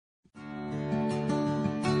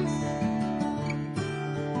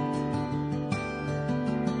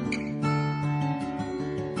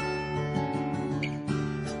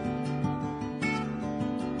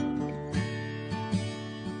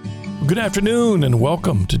Good afternoon and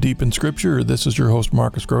welcome to Deep in Scripture. This is your host,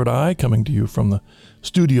 Marcus Grodi, coming to you from the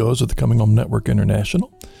studios of the Coming Home Network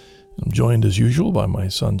International. I'm joined as usual by my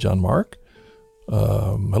son, John Mark.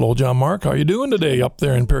 Hello, John Mark. How are you doing today up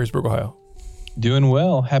there in Perrysburg, Ohio? Doing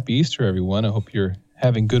well. Happy Easter, everyone. I hope you're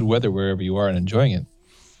having good weather wherever you are and enjoying it.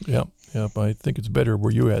 Yep. I think it's better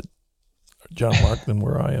where you at, John Mark, than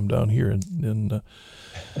where I am down here in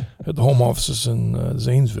at the home offices in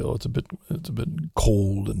Zanesville. It's a bit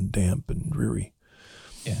cold and damp and dreary.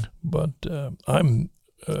 Yeah. But I'm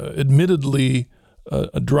admittedly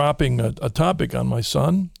dropping a topic on my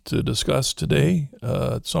son to discuss today.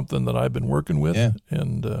 It's something that I've been working with,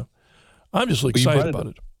 and I'm just excited about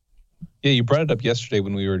it. Yeah, you brought it up yesterday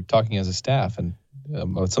when we were talking as a staff and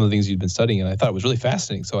about some of the things you'd been studying, and I thought it was really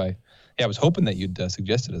fascinating. So I was hoping that you'd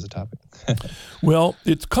suggest it as a topic. Well,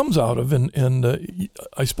 it comes out of, and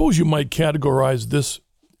I suppose you might categorize this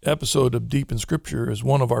episode of Deep in Scripture as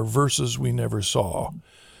one of our verses we never saw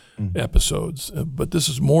episodes. But this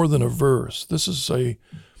is more than a verse. This is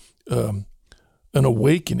an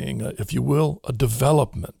awakening, if you will, a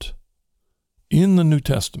development in the New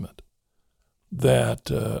Testament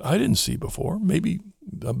that I didn't see before. Maybe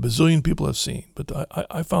a bazillion people have seen, but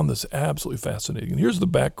I found this absolutely fascinating. And here's the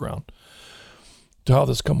background to how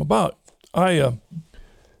this come about. I've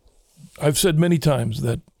said many times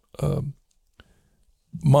that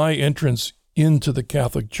my entrance into the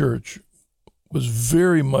Catholic Church was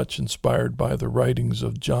very much inspired by the writings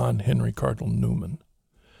of John Henry Cardinal Newman.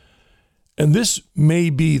 And this may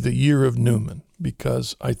be the year of Newman,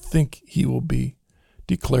 because I think he will be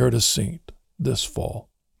declared a saint this fall.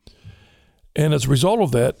 And as a result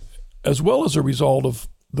of that, as well as a result of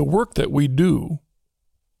the work that we do,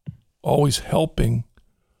 always helping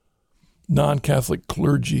non-Catholic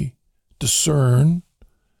clergy discern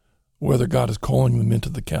whether God is calling them into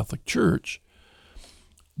the Catholic Church,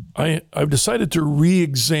 I've decided to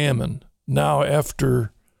re-examine now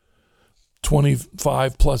after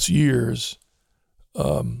 25 plus years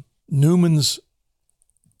Newman's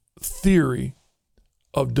theory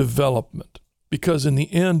of development, because in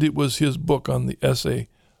the end it was his book on the essay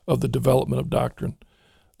of the development of doctrine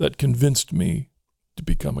that convinced me to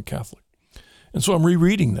become a Catholic. And so I'm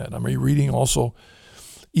rereading that. I'm rereading also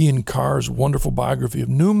Ian Carr's wonderful biography of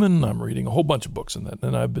Newman. I'm reading a whole bunch of books in that,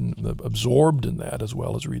 and I've been absorbed in that as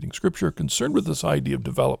well as reading Scripture, concerned with this idea of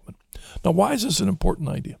development. Now, why is this an important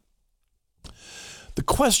idea? The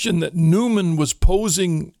question that Newman was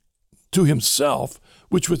posing to himself,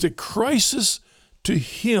 which was a crisis to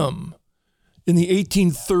him in the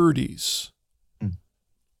 1830s.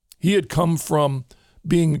 He had come from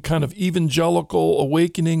being a kind of evangelical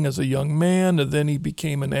awakening as a young man, and then he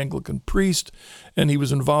became an Anglican priest, and he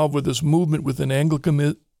was involved with this movement within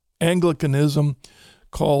Anglicanism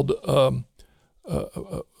called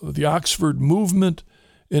the Oxford Movement,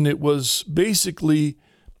 and it was basically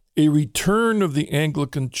a return of the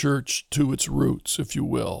Anglican Church to its roots, if you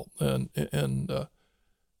will. And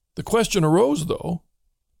the question arose, though,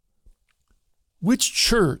 which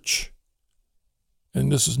church,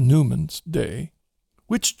 and this is Newman's day,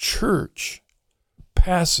 which church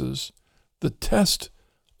passes the test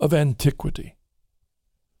of antiquity?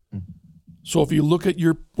 So if you look at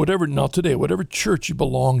whatever church you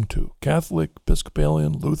belong to, Catholic,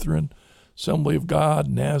 Episcopalian, Lutheran, Assembly of God,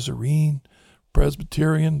 Nazarene,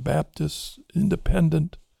 Presbyterian, Baptist,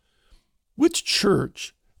 Independent, which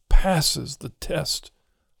church passes the test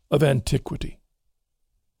of antiquity?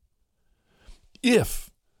 If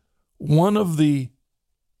one of the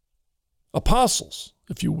apostles,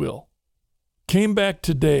 if you will, came back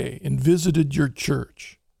today and visited your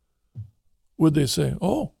church, would they say,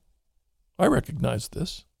 "Oh, I recognize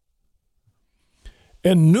this"?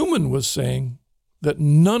 And Newman was saying that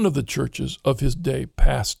none of the churches of his day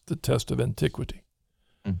passed the test of antiquity.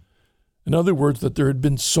 In other words, that there had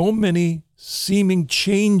been so many seeming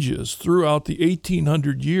changes throughout the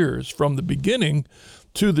 1800 years from the beginning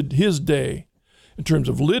to his day, in terms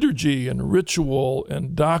of liturgy and ritual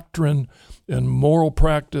and doctrine and moral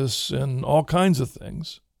practice and all kinds of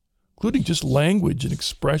things, including just language and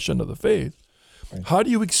expression of the faith. Right. How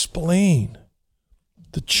do you explain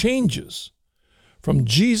the changes from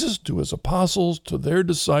Jesus to his apostles to their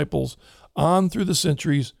disciples on through the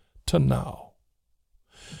centuries to now?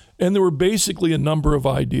 And there were basically a number of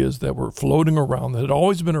ideas that were floating around that had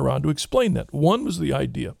always been around to explain that. One was the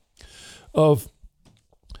idea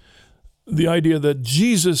that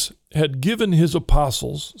Jesus had given his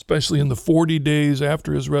apostles, especially in the 40 days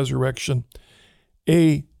after his resurrection,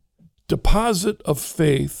 a deposit of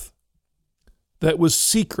faith that was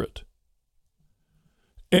secret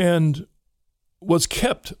and was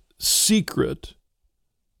kept secret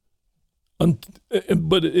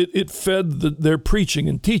But it fed their preaching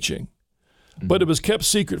and teaching. But it was kept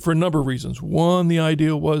secret for a number of reasons. One, the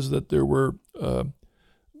idea was that there were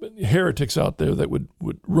heretics out there that would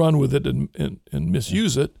run with it and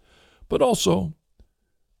misuse it. But also,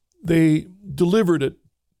 they delivered it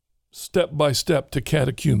step by step to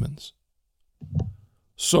catechumens.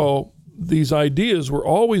 So these ideas were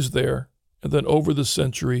always there, and then over the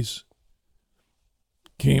centuries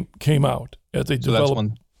came out as they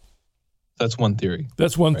developed. That's one theory.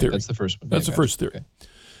 That's one theory. That's the first one. That's the first theory. Okay.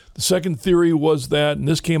 The second theory was that, and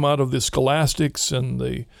this came out of the scholastics and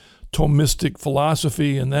the Thomistic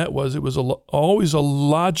philosophy, and it was always a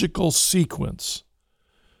logical sequence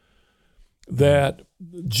that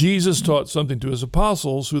Jesus taught something to his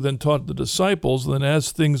apostles, who then taught the disciples, and then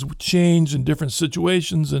as things changed in different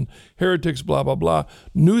situations and heretics, blah, blah, blah,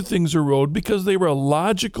 new things arose because they were a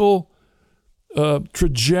logical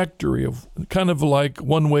trajectory of kind of like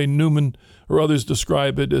one way Newman or others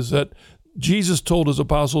describe it is that Jesus told his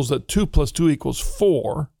apostles that 2 + 2 =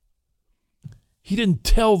 4. He didn't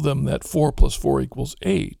tell them that 4 + 4 =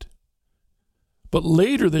 8. But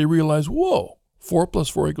later they realized, whoa, 4 +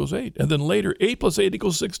 4 = 8. And then later, 8 + 8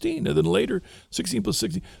 = 16. And then later, 16 +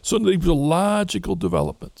 16. So these were logical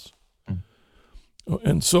developments.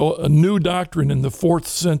 And so a new doctrine in the 4th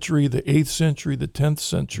century, the 8th century, the 10th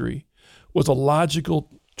century was a logical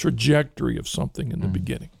trajectory of something in the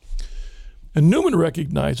beginning. And Newman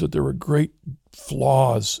recognized that there were great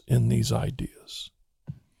flaws in these ideas.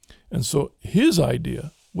 And so his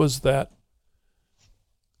idea was that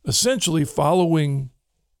essentially following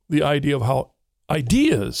the idea of how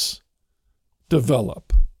ideas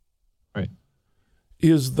develop, right,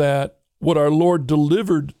 is that what our Lord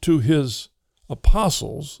delivered to his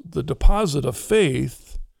apostles, the deposit of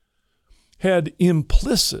faith, had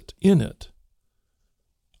implicit in it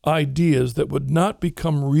ideas that would not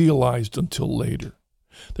become realized until later.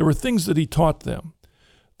 There were things that he taught them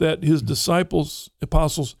that his disciples,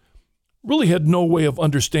 apostles, really had no way of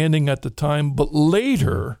understanding at the time, but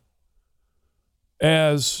later,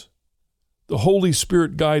 as the Holy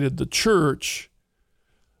Spirit guided the church,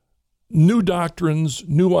 new doctrines,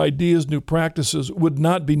 new ideas, new practices would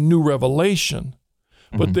not be new revelation,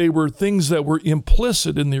 but they were things that were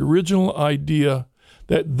implicit in the original idea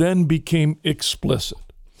that then became explicit.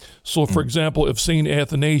 So, for example, if St.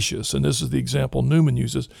 Athanasius, and this is the example Newman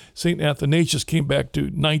uses, St. Athanasius came back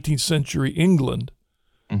to 19th century England,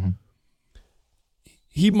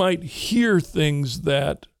 he might hear things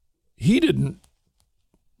that he didn't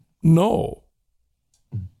know,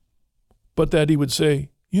 but that he would say,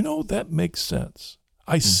 that makes sense.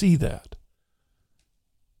 I see that.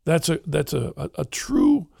 That's a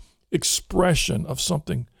true expression of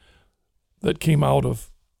something that came out of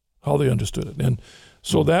how they understood it. And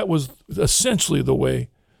so that was essentially the way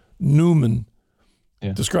Newman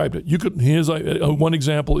described it. Here's one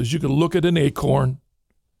example is you could look at an acorn,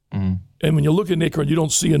 and when you look at an acorn, you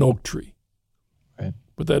don't see an oak tree. Right.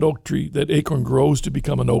 But that acorn grows to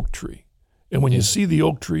become an oak tree. And when you see the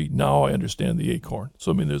oak tree, now I understand the acorn.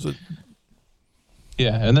 So, there's a...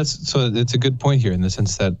 Yeah, and it's a good point here in the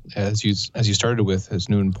sense that as you started with, as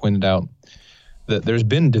Newman pointed out, that there's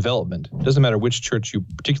been development. It doesn't matter which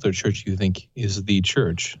particular church you think is the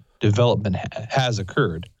church, development has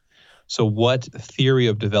occurred. So what theory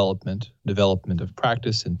of development of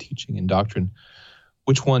practice and teaching and doctrine,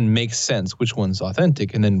 which one makes sense, which one's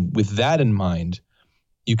authentic? And then with that in mind,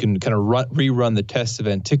 you can kind of rerun the test of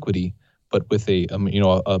antiquity, but with a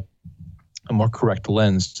more correct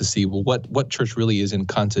lens to see, well, what church really is in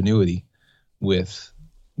continuity with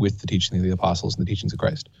the teaching of the apostles and the teachings of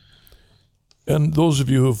Christ. And those of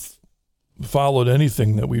you who've followed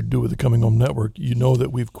anything that we do with the Coming Home Network, you know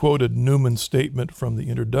that we've quoted Newman's statement from the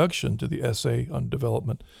introduction to the essay on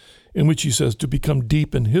development, in which he says, to become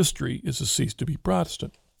deep in history is to cease to be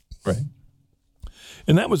Protestant. Right.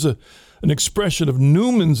 And that was an expression of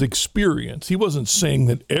Newman's experience. He wasn't saying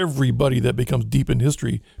that everybody that becomes deep in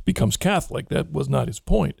history becomes Catholic. That was not his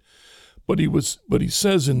point. But he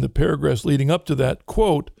says in the paragraphs leading up to that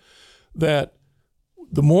quote that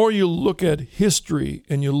the more you look at history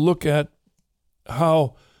and you look at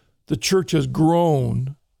how the church has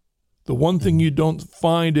grown, the one thing you don't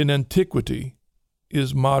find in antiquity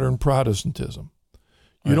is modern Protestantism.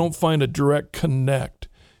 You don't find a direct connect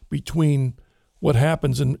between what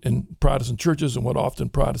happens in Protestant churches and what often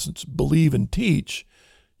Protestants believe and teach.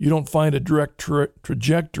 You don't find a direct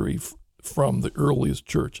trajectory from the earliest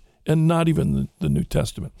church, and not even the New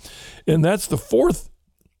Testament. And that's the fourth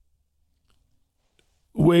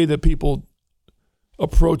way that people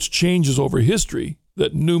approach changes over history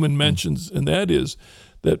that Newman mentions, and that is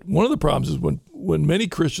that one of the problems is when many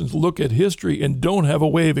Christians look at history and don't have a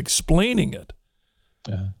way of explaining it,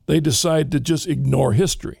 they decide to just ignore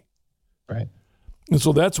history. Right. And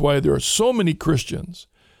so that's why there are so many Christians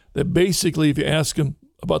that basically, if you ask them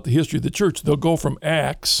about the history of the church, they'll go from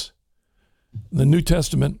Acts, the New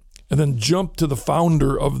Testament, and then jump to the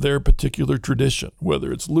founder of their particular tradition,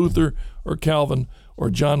 whether it's Luther or Calvin or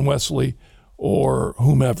John Wesley or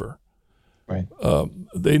whomever. Right.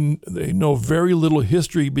 They know very little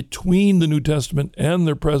history between the New Testament and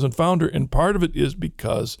their present founder, and part of it is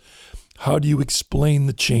because how do you explain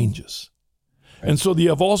the changes? Right. And so you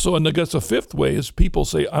have also, and I guess a fifth way is people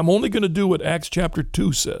say, I'm only going to do what Acts chapter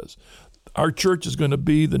 2 says. Our church is going to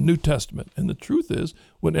be the New Testament. And the truth is,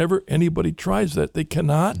 whenever anybody tries that, they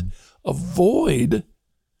cannot avoid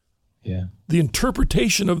the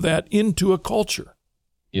interpretation of that into a culture.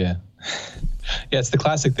 Yeah. Yeah, it's the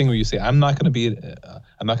classic thing where you say, I'm not going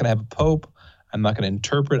to have a pope. I'm not going to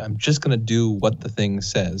interpret. I'm just going to do what the thing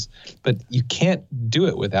says. But you can't do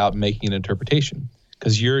it without making an interpretation,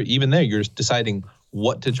 because you're deciding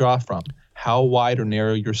what to draw from, how wide or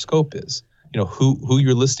narrow your scope is, who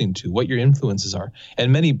you're listening to, what your influences are,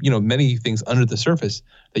 and many things under the surface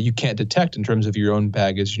that you can't detect in terms of your own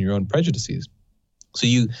baggage and your own prejudices. So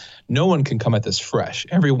no one can come at this fresh.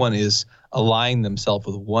 Everyone is aligning themselves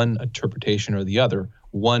with one interpretation or the other,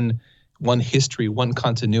 one history, one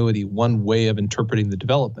continuity, one way of interpreting the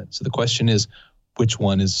development. So the question is, which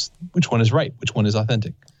one is right? Which one is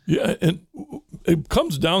authentic? Yeah, and it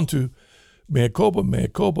comes down to mea culpa, mea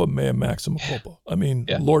maxima culpa. I mean,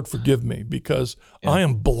 Lord, forgive me, because I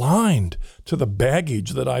am blind to the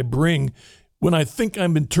baggage that I bring when I think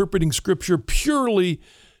I'm interpreting Scripture purely.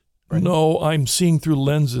 Right. No, I'm seeing through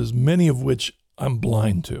lenses, many of which I'm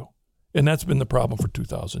blind to. And that's been the problem for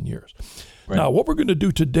 2,000 years. Right. Now, what we're going to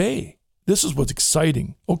do today, this is what's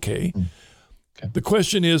exciting. Okay. The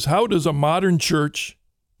question is, how does a modern church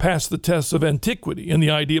pass the tests of antiquity? And the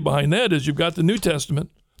idea behind that is you've got the New Testament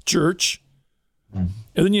church, and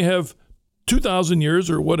then you have 2,000 years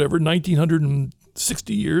or whatever,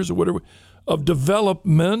 1,960 years or whatever, of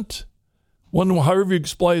development, however you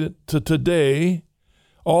explain it to today,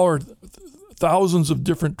 or thousands of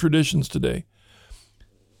different traditions today.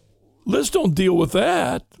 Let's don't deal with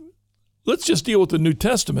that. Let's just deal with the New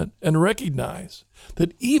Testament and recognize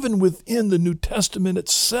that even within the New Testament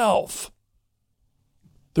itself,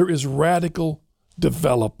 there is radical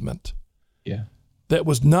development that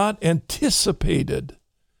was not anticipated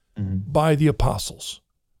by the apostles.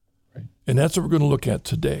 Right. And that's what we're going to look at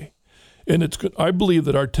today. And I believe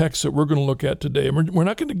that our text that we're going to look at today, and we're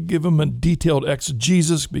not going to give them a detailed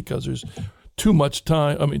exegesis because there's too much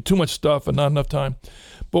stuff and not enough time,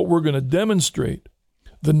 but we're going to demonstrate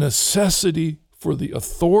the necessity for the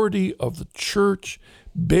authority of the church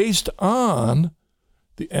based on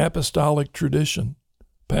the apostolic tradition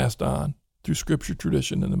passed on through Scripture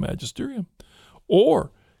tradition and the magisterium.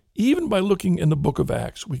 Or even by looking in the book of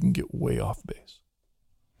Acts, we can get way off base.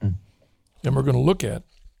 And we're going to look at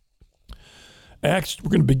Acts. We're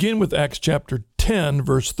going to begin with Acts chapter 10,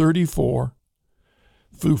 verse 34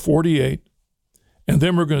 through 48, and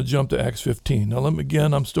then we're going to jump to Acts 15. Now,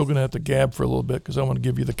 I'm still going to have to gab for a little bit because I want to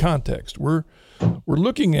give you the context. We're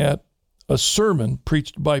looking at a sermon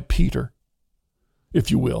preached by Peter,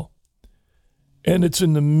 if you will, and it's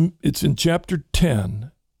in chapter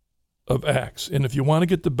 10 of Acts. And if you want to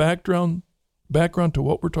get the background to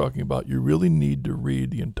what we're talking about, you really need to read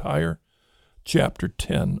the entire chapter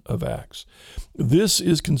 10 of Acts. This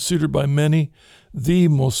is considered by many the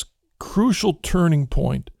most crucial turning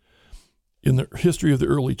point in the history of the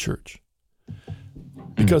early church.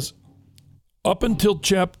 Because up until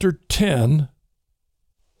chapter 10,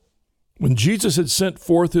 when Jesus had sent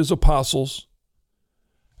forth his apostles,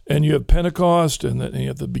 and you have Pentecost, and then you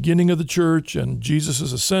have the beginning of the church, and Jesus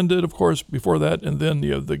is ascended, of course, before that, and then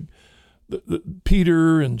you have the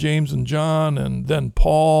Peter and James and John, and then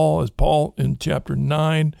Paul, as Paul in chapter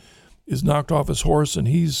 9 is knocked off his horse, and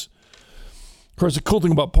of course, the cool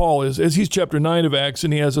thing about Paul is, as he's chapter 9 of Acts,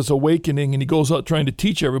 and he has this awakening, and he goes out trying to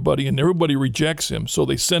teach everybody, and everybody rejects him, so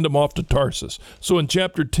they send him off to Tarsus. So in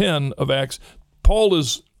chapter 10 of Acts, Paul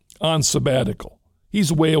is on sabbatical.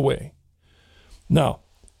 He's way away. Now,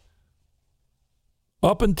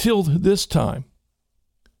 up until this time,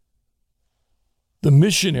 the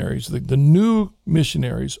missionaries, the new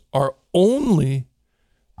missionaries, are only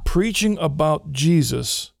preaching about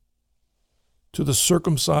Jesus to the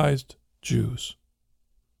circumcised Jews.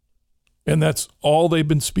 And that's all they've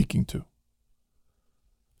been speaking to.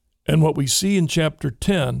 And what we see in chapter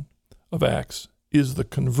 10 of Acts is the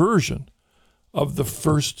conversion of the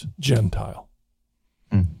first Gentile.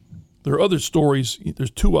 There are other stories.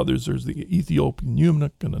 There's two others. There's the Ethiopian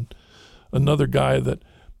eunuch and another guy that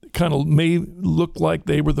kind of may look like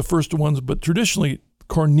they were the first ones, but traditionally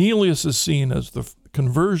Cornelius is seen as the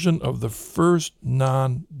conversion of the first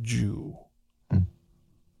non-Jew.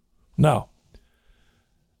 Now,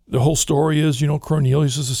 the whole story is,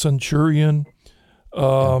 Cornelius is a centurion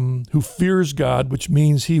who fears God, which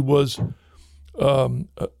means he was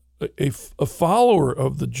a follower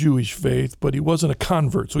of the Jewish faith, but he wasn't a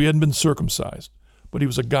convert, so he hadn't been circumcised, but he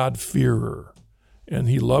was a God-fearer. And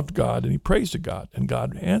he loved God, and he prays to God, and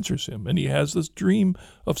God answers him. And he has this dream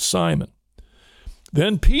of Simon.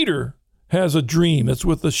 Then Peter has a dream. It's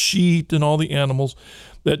with the sheet and all the animals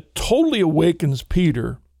that totally awakens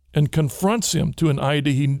Peter and confronts him to an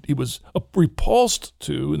idea he was repulsed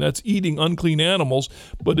to, and that's eating unclean animals.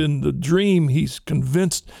 But in the dream, he's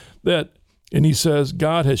convinced that, and he says,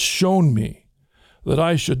 God has shown me that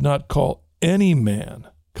I should not call any man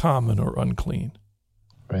common or unclean.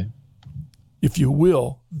 Right. If you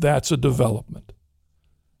will, that's a development.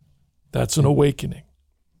 That's an awakening.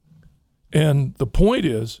 And the point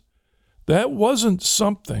is, that wasn't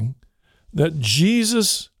something that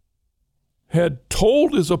Jesus had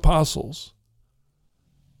told his apostles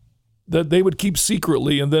that they would keep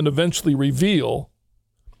secretly and then eventually reveal,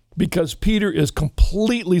 because Peter is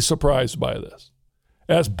completely surprised by this.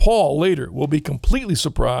 As Paul later will be completely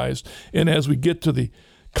surprised, and as we get to the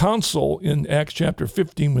council in Acts chapter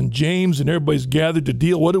 15, when James and everybody's gathered to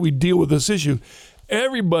deal, what do we deal with this issue?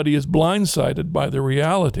 Everybody is blindsided by the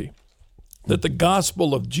reality that the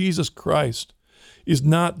gospel of Jesus Christ is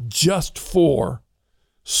not just for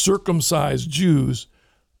circumcised Jews,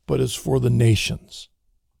 but is for the nations.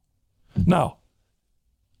 Now,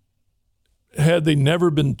 had they never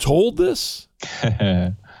been told this?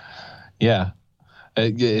 Yeah.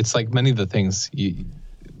 It's like many of the things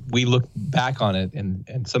we look back on it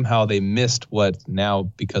and somehow they missed what now,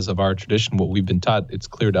 because of our tradition, what we've been taught, it's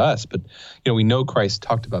clear to us. But, we know Christ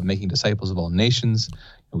talked about making disciples of all nations.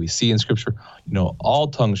 We see in Scripture, all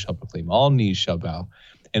tongues shall proclaim, all knees shall bow.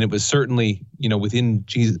 And it was certainly, within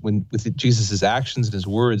Jesus, with Jesus's actions and his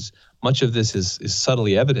words, much of this is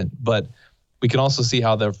subtly evident. But we can also see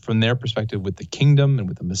how from their perspective with the kingdom and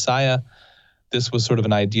with the Messiah, this was sort of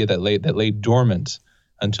an idea that lay dormant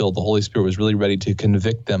until the Holy Spirit was really ready to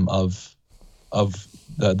convict them of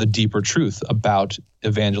the deeper truth about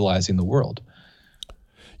evangelizing the world.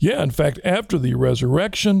 Yeah, in fact, after the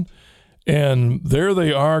resurrection, and there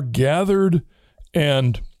they are gathered,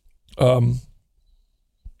 and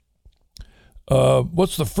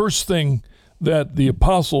what's the first thing that the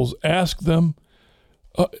apostles ask them?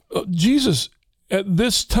 Jesus, at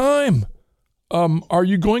this time, are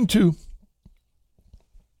you going to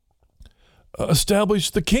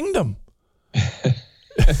establish the kingdom?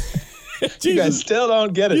 You guys still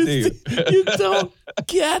don't get it, do you? You don't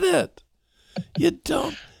get it. You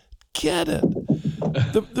don't get it.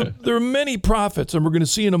 There are many prophets, and we're going to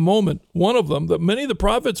see in a moment, one of them, that many of the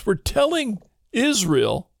prophets were telling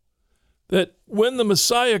Israel that when the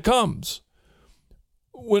Messiah comes,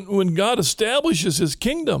 when God establishes his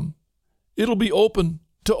kingdom, it'll be open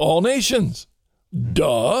to all nations.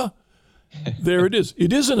 Duh. There it is.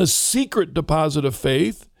 It isn't a secret deposit of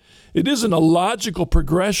faith. It isn't a logical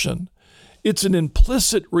progression. It's an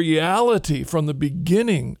implicit reality from the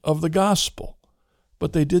beginning of the gospel.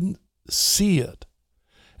 But they didn't see it.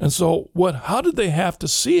 And so how did they have to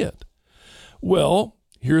see it? Well,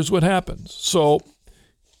 here's what happens. So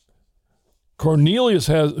Cornelius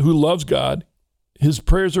who loves God, his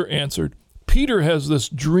prayers are answered. Peter has this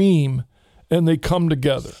dream, and they come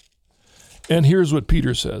together. And here's what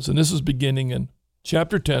Peter says, and this is beginning in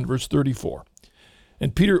chapter 10, verse 34.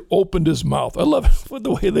 And Peter opened his mouth. I love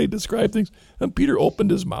the way they describe things. And Peter opened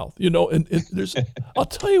his mouth, and there's, I'll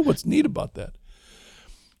tell you what's neat about that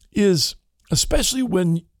is, especially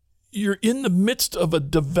when you're in the midst of a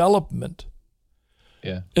development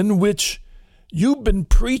in which you've been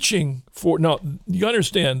preaching for, now you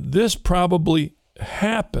understand, this probably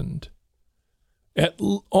happened at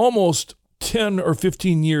almost 10 or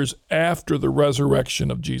 15 years after the resurrection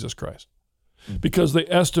of Jesus Christ, because they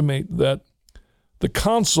estimate that the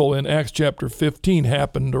council in Acts chapter 15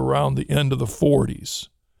 happened around the end of the 40s.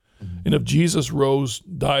 And if Jesus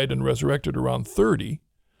died and resurrected around 30,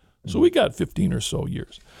 so we got 15 or so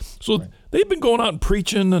years. So they've been going out and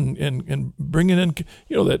preaching and bringing in,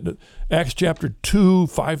 that Acts chapter 2,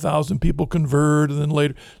 5,000 people convert, and then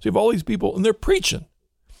later. So you have all these people, and they're preaching.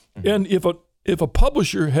 And if a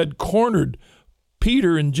publisher had cornered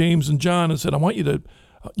Peter and James and John and said,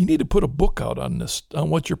 you need to put a book out on this,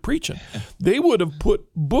 on what you're preaching, they would have put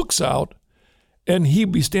books out, and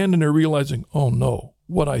he'd be standing there realizing, oh no,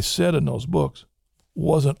 what I said in those books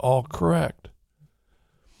wasn't all correct.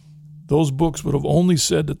 Those books would have only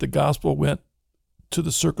said that the gospel went to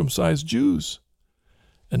the circumcised Jews.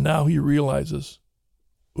 And now he realizes,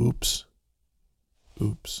 oops,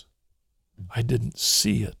 I didn't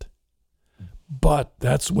see it. But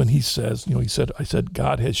that's when he says, I said,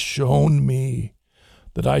 God has shown me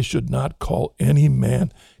that I should not call any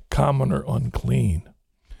man common or unclean.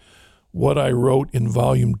 What I wrote in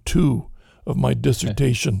volume 2 of my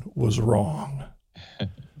dissertation was wrong.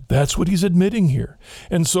 That's what he's admitting here.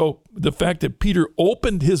 And so the fact that Peter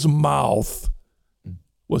opened his mouth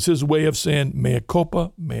was his way of saying, mea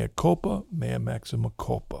culpa, mea maxima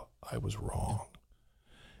culpa. I was wrong.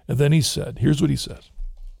 And then he said, here's what he says.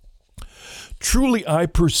 Truly I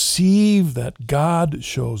perceive that God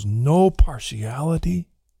shows no partiality,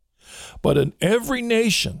 but in every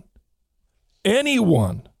nation,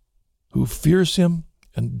 anyone who fears him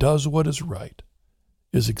and does what is right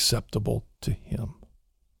is acceptable to him.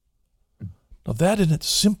 Now that in it,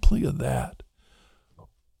 simply of that,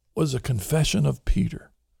 was a confession of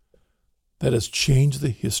Peter that has changed the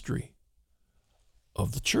history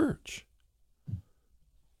of the church.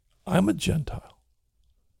 I'm a Gentile.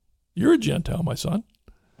 You're a Gentile, my son.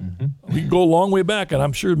 Mm-hmm. We can go a long way back, and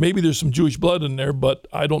I'm sure maybe there's some Jewish blood in there, but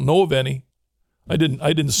I don't know of any. I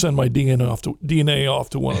didn't send my DNA off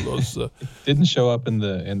to one of those. Didn't show up in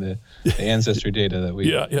the ancestry data that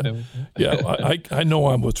we. I know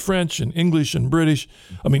I was French and English and British.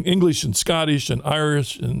 I mean English and Scottish and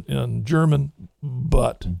Irish and German,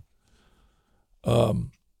 but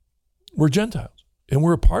we're Gentiles, and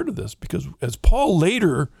we're a part of this because as Paul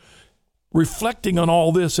later, reflecting on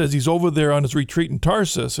all this as he's over there on his retreat in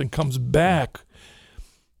Tarsus and comes back.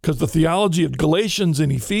 Because the theology of Galatians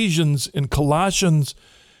and Ephesians and Colossians,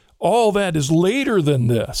 all that is later than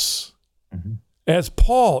this. Mm-hmm. As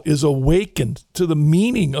Paul is awakened to the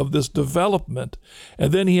meaning of this development,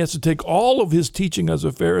 and then he has to take all of his teaching as a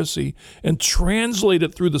Pharisee and translate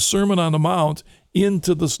it through the Sermon on the Mount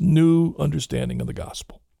into this new understanding of the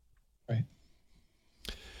gospel. Right.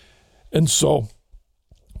 And so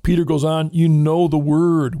Peter goes on, you know the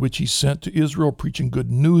word which he sent to Israel, preaching good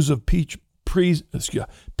news of peace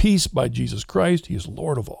by Jesus Christ. He is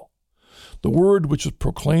Lord of all. The word which was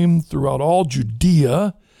proclaimed throughout all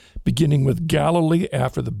Judea, beginning with Galilee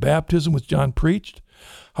after the baptism which John preached,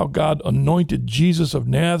 how God anointed Jesus of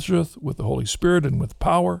Nazareth with the Holy Spirit and with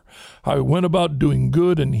power, how he went about doing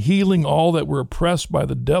good and healing all that were oppressed by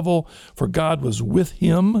the devil, for God was with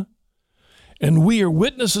him. And we are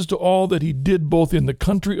witnesses to all that he did both in the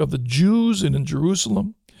country of the Jews and in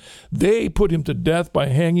Jerusalem. They put him to death by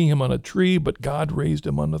hanging him on a tree, but God raised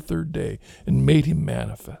him on the third day and made him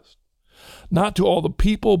manifest. Not to all the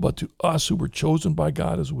people, but to us who were chosen by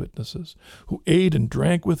God as witnesses, who ate and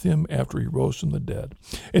drank with him after he rose from the dead.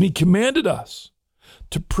 And he commanded us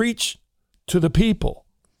to preach to the people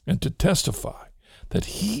and to testify that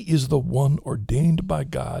he is the one ordained by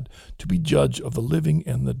God to be judge of the living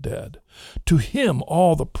and the dead. To him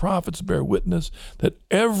all the prophets bear witness that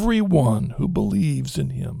everyone who believes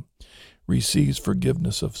in him receives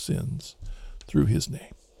forgiveness of sins through his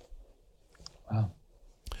name. Wow.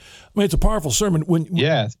 I mean, it's a powerful sermon.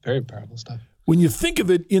 It's very powerful stuff. When you think of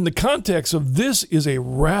it in the context of this is a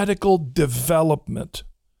radical development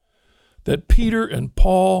that Peter and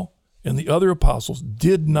Paul and the other apostles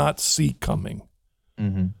did not see coming.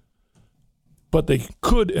 Mm-hmm. But they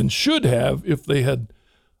could and should have if they had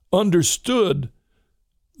understood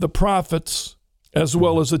the prophets as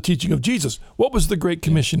well as the teaching of Jesus. What was the Great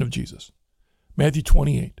Commission of Jesus? Matthew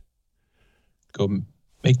 28. Go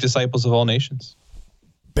make disciples of all nations.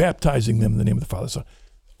 Baptizing them in the name of the Father, Son.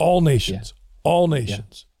 All nations. Yeah. All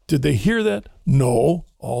nations. Yeah. Did they hear that? No.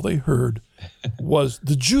 All they heard was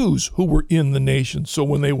the Jews who were in the nation. So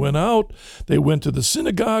when they went out, they went to the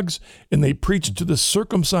synagogues and they preached to the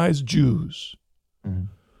circumcised Jews.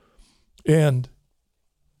 Mm-hmm. And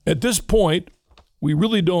at this point, we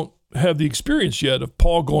really don't have the experience yet of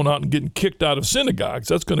Paul going out and getting kicked out of synagogues.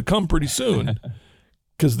 That's going to come pretty soon.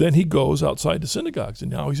 Because then he goes outside the synagogues,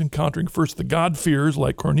 and now he's encountering first the God-fearers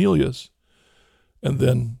like Cornelius. But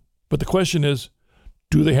the question is,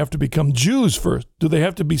 do they have to become Jews first? Do they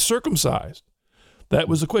have to be circumcised? That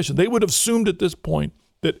was the question. They would have assumed at this point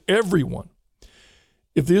that everyone,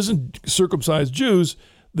 if there isn't circumcised Jews,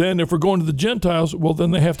 then if we're going to the Gentiles, well,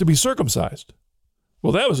 then they have to be circumcised.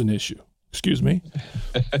 Well, that was an issue. Excuse me.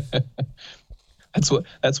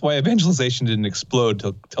 That's why evangelization didn't explode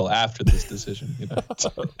till after this decision. You know?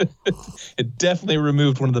 It definitely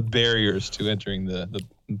removed one of the barriers to entering the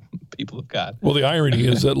people of God. Well, the irony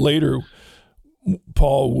is that later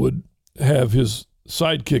Paul would have his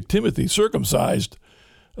sidekick Timothy circumcised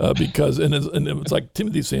because it's like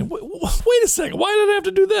Timothy saying, wait a second, why did I have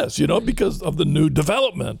to do this? Because of the new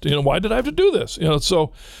development. Why did I have to do this?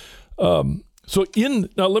 So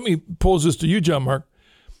now let me pose this to you, John Mark.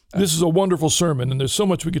 This is a wonderful sermon, and there's so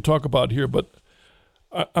much we could talk about here, but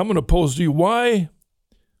I'm going to pose to you,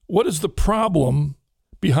 what is the problem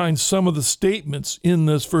behind some of the statements in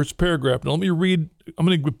this first paragraph? Now, let me read. I'm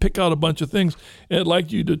going to pick out a bunch of things, and I'd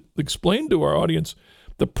like you to explain to our audience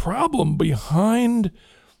the problem behind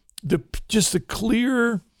just the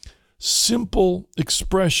clear, simple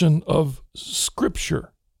expression of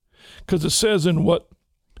Scripture. Because it says in what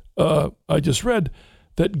I just read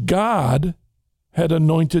that God had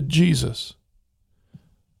anointed Jesus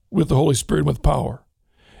with the Holy Spirit and with power,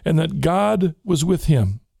 and that God was with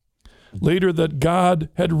him. Later, that God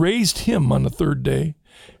had raised him on the third day,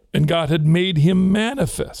 and God had made him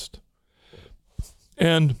manifest.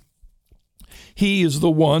 And he is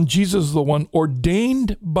the one, Jesus is the one,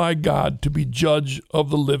 ordained by God to be judge of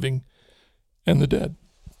the living and the dead.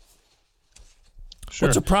 Sure.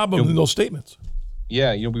 What's the problem in those statements?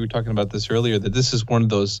 Yeah, we were talking about this earlier, that this is one of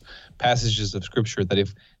those passages of Scripture that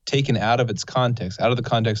if taken out of its context, out of the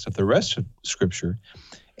context of the rest of Scripture,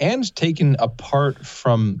 and taken apart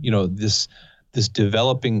from, this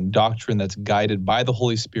developing doctrine that's guided by the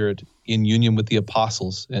Holy Spirit in union with the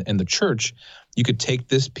apostles and the church, you could take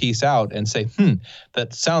this piece out and say,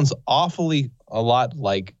 that sounds awfully a lot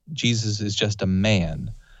like Jesus is just a man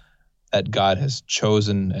that God has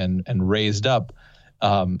chosen and raised up.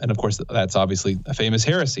 And of course, that's obviously a famous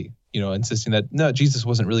heresy, insisting that, no, Jesus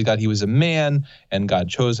wasn't really God. He was a man, and God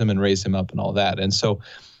chose him and raised him up and all that. And so,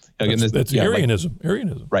 again, that's Arianism.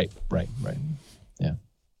 Arianism. Right. Yeah.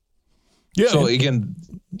 Yeah. So again,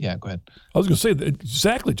 go ahead. I was going to say that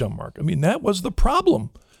exactly, John Mark. I mean, that was the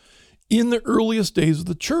problem in the earliest days of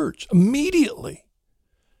the church. Immediately,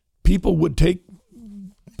 people would take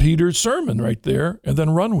Peter's sermon right there and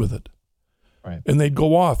then run with it. Right. And they'd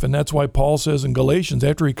go off. And that's why Paul says in Galatians,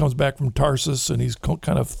 after he comes back from Tarsus and he's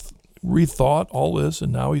kind of rethought all this,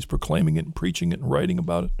 and now he's proclaiming it and preaching it and writing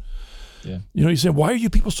about it. Yeah. He's saying, why are you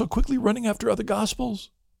people so quickly running after other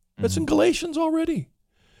gospels? That's in Galatians already.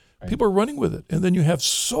 Right. People are running with it. And then you have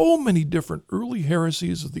so many different early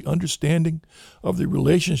heresies of the understanding of the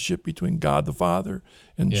relationship between God the Father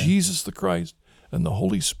and Jesus the Christ and the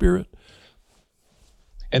Holy Spirit.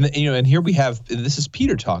 And and here we have, this is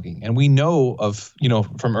Peter talking, and we know of,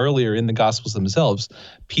 from earlier in the Gospels themselves,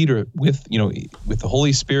 Peter with the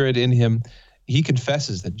Holy Spirit in him, he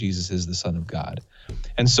confesses that Jesus is the Son of God.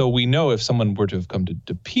 And so we know if someone were to have come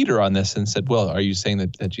to Peter on this and said, well, are you saying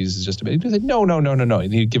that Jesus is just a man? He'd say, no.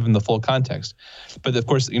 And he'd give him the full context. But of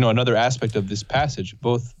course, another aspect of this passage,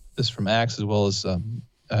 both this from Acts as well as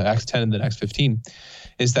Acts 10 and then Acts 15,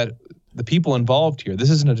 is that the people involved here, this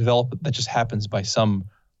isn't a development that just happens by some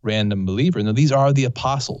random believer. No, these are the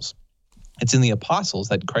apostles. It's in the apostles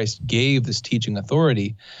that Christ gave this teaching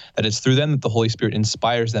authority, that it's through them that the Holy Spirit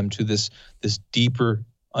inspires them to this deeper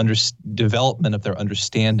development of their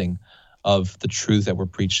understanding of the truth that were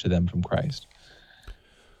preached to them from Christ.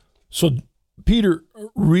 So Peter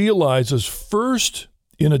realizes first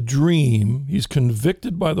in a dream, he's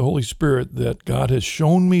convicted by the Holy Spirit that God has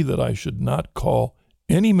shown me that I should not call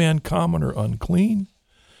any man common or unclean.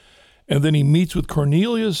 And then he meets with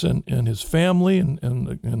Cornelius and his family and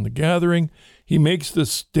the gathering. He makes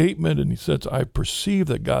this statement and he says, I perceive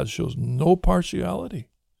that God shows no partiality.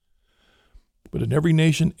 But in every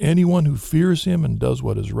nation, anyone who fears him and does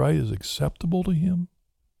what is right is acceptable to him.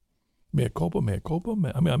 Mea culpa.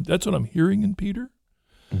 I mean, that's what I'm hearing in Peter.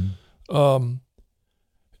 Mm-hmm.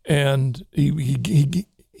 And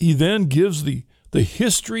he then gives the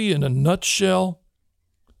history in a nutshell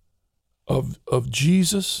of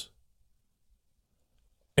Jesus.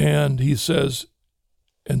 And he says,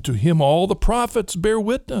 and to him all the prophets bear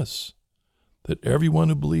witness that everyone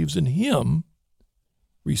who believes in him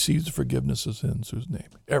receives the forgiveness of sins through his name.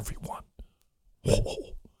 Everyone.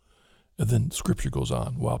 Whoa. And then Scripture goes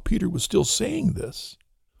on. While Peter was still saying this,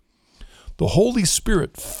 the Holy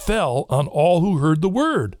Spirit fell on all who heard the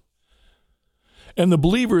word. And the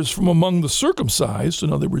believers from among the circumcised,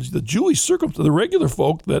 in other words, the Jewish circumcised, the regular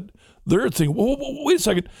folk that they're saying, whoa, wait a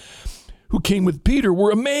second, who came with Peter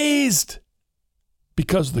were amazed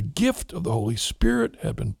because the gift of the Holy Spirit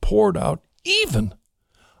had been poured out even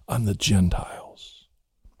on the Gentiles.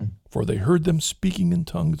 For they heard them speaking in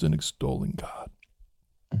tongues and extolling God.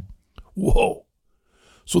 Whoa.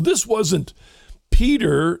 So this wasn't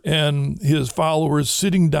Peter and his followers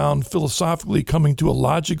sitting down philosophically coming to a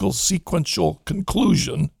logical sequential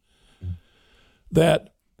conclusion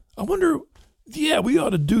that, I wonder, yeah, we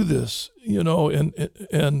ought to do this,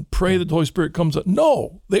 and pray that the Holy Spirit comes up.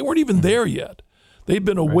 No, they weren't even there yet. They've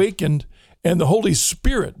been awakened, and the Holy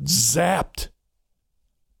Spirit zapped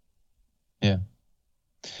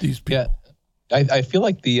these people. Yeah. I feel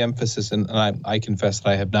like the emphasis, and I confess that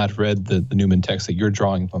I have not read the Newman text that you're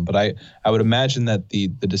drawing from, but I would imagine that the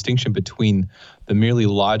distinction between the merely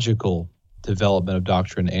logical development of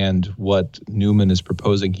doctrine and what Newman is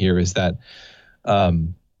proposing here is that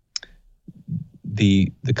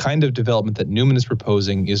the kind of development that Newman is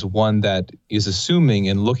proposing is one that is assuming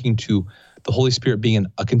and looking to the Holy Spirit being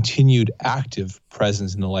a continued active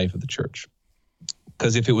presence in the life of the church.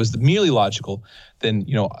 Because if it was merely logical, then,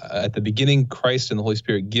 at the beginning, Christ and the Holy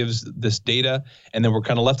Spirit gives this data, and then we're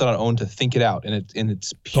kind of left on our own to think it out. And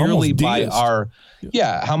it's purely by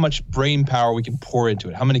how much brain power we can pour into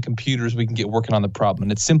it, how many computers we can get working on the problem.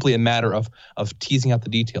 And it's simply a matter of teasing out the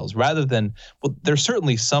details rather than, well, there's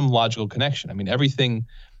certainly some logical connection. I mean, every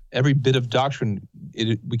bit of doctrine,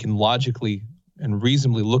 we can logically and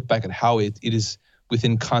reasonably look back at how it is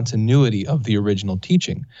within continuity of the original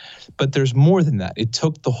teaching. But there's more than that. It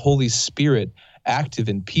took the Holy Spirit active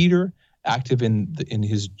in Peter, active in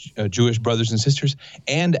his Jewish brothers and sisters,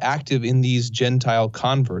 and active in these Gentile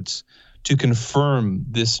converts to confirm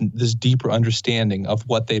this deeper understanding of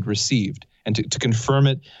what they'd received, and to confirm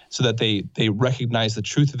it so that they recognized the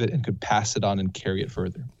truth of it and could pass it on and carry it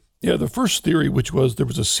further. Yeah, the first theory, which was there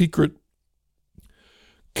was a secret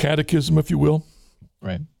catechism, if you will.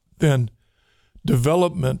 Right. Then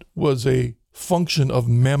development was a function of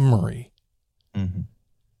memory. Mm-hmm.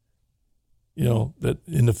 That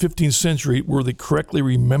in the 15th century, were they correctly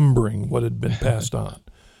remembering what had been passed on?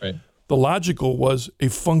 Right. The logical was a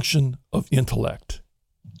function of intellect.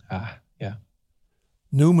 Yeah.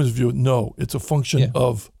 Newman's view, no, it's a function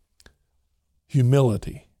of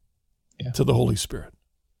humility to the Holy Spirit.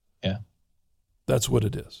 Yeah. That's what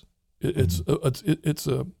it is. It's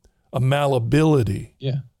a malleability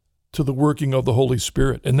to the working of the Holy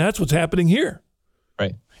Spirit. And that's what's happening here.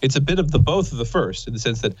 Right. It's a bit of the both of the first, in the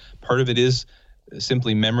sense that part of it is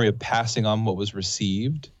simply memory of passing on what was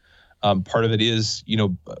received. Part of it is,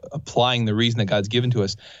 applying the reason that God's given to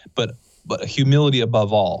us, but humility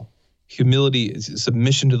above all. Humility is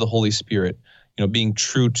submission to the Holy Spirit, being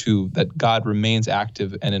true to that God remains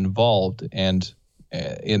active and involved, and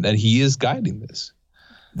that He is guiding this.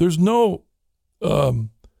 There's no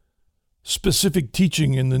specific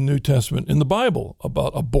teaching in the New Testament, in the Bible,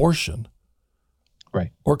 about abortion,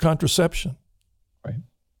 right, or contraception, right.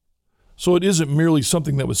 So it isn't merely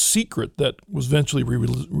something that was secret that was eventually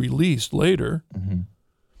released later,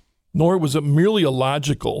 nor was it merely a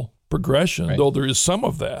logical progression, though there is some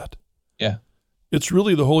of that. Yeah, it's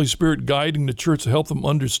really the Holy Spirit guiding the church to help them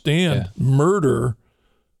understand murder.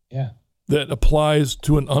 That applies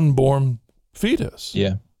to an unborn fetus.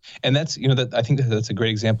 Yeah. And that's, I think that's a great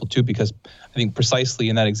example too, because I think precisely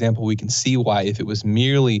in that example, we can see why if it was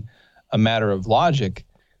merely a matter of logic,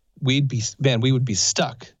 we would be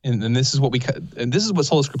stuck. And this is what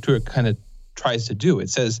Sola Scriptura kind of tries to do. It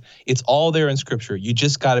says it's all there in Scripture. You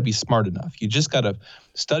just got to be smart enough. You just got to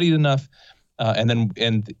study it enough. And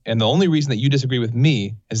the only reason that you disagree with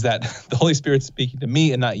me is that the Holy Spirit's speaking to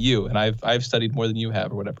me and not you. And I've studied more than you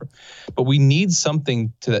have, or whatever. But we need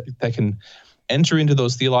something that can enter into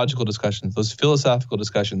those theological discussions, those philosophical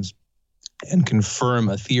discussions, and confirm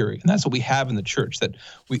a theory. And that's what we have in the church, that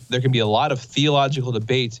there can be a lot of theological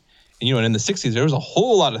debate. And, and in the 60s, there was a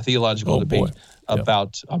whole lot of theological debate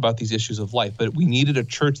about these issues of life. But we needed a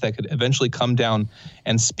church that could eventually come down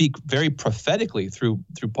and speak very prophetically through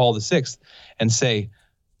Paul VI and say,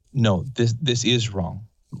 no, this is wrong.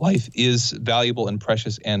 Life is valuable and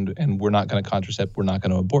precious, and we're not going to contracept, we're not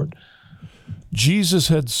going to abort. Jesus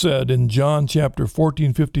had said in John chapter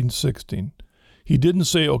 14, 15, 16, he didn't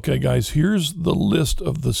say, okay, guys, here's the list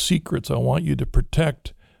of the secrets I want you to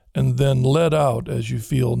protect and then let out as you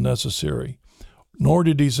feel necessary. Nor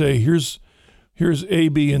did he say, here's A,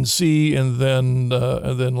 B, and C, and then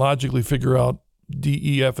logically figure out D,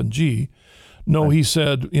 E, F, and G. No, he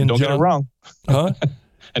said in Don't John... get it wrong. Huh?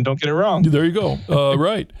 And don't get it wrong. There you go.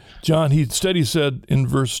 Right. John, he said in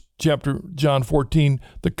John 14,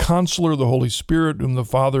 the Counselor, the Holy Spirit, whom the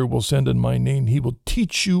Father will send in my name, he will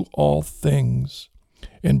teach you all things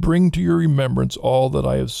and bring to your remembrance all that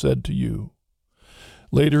I have said to you.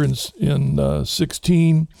 Later in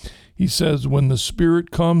 16, he says, when the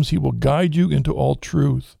Spirit comes, he will guide you into all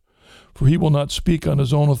truth. For he will not speak on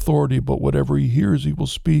his own authority, but whatever he hears, he will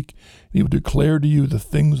speak. He will declare to you the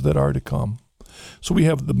things that are to come. So we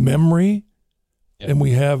have the memory, and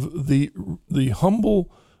we have the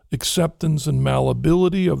humble acceptance and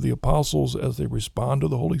malleability of the apostles as they respond to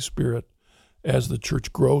the Holy Spirit, as the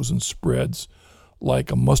church grows and spreads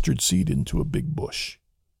like a mustard seed into a big bush.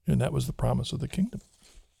 And that was the promise of the kingdom.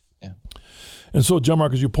 Yeah. And so, John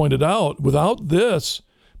Mark, as you pointed out, without this,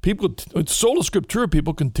 sola scriptura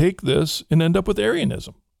people can take this and end up with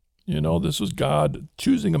Arianism. This is God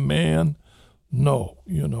choosing a man. No,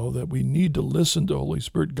 that we need to listen to Holy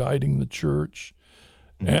Spirit guiding the church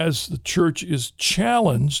as the church is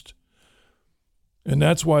challenged. And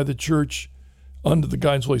that's why the church, under the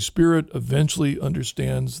guidance of the Holy Spirit, eventually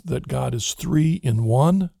understands that God is three in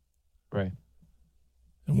one. Right.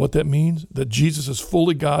 And what that means, that Jesus is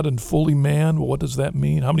fully God and fully man. Well, what does that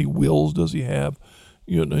mean? How many wills does he have?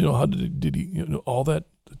 How did he all that,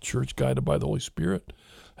 the church guided by the Holy Spirit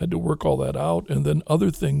had to work all that out, and then other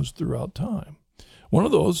things throughout time. One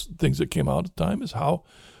of those things that came out at the time is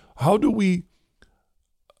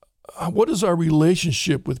what is our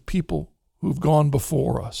relationship with people who've gone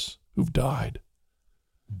before us, who've died?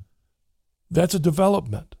 That's a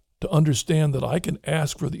development, to understand that I can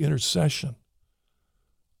ask for the intercession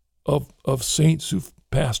of saints who've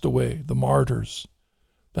passed away, the martyrs.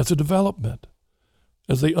 That's a development.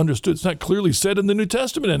 As they understood, it's not clearly said in the New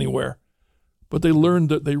Testament anywhere, but they learned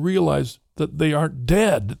that they realized that they aren't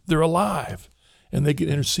dead, they're alive, and they can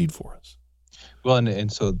intercede for us. Well,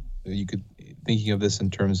 and so you could, thinking of this in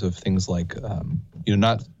terms of things like,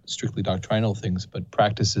 not strictly doctrinal things, but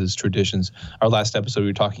practices, traditions. Our last episode, we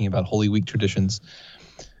were talking about Holy Week traditions.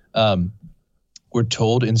 We're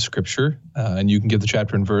told in Scripture, and you can give the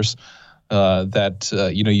chapter and verse, that,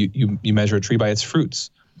 you measure a tree by its fruits.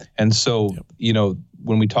 And so,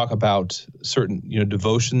 when we talk about certain,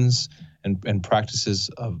 devotions and practices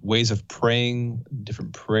of ways of praying,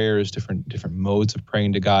 different prayers, different modes of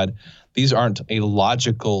praying to God, these aren't a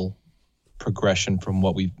logical progression from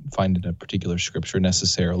what we find in a particular scripture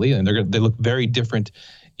necessarily, and they look very different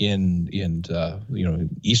in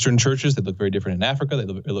Eastern churches. They look very different in Africa.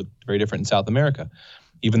 They look very different in South America,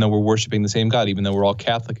 even though we're worshiping the same God, even though we're all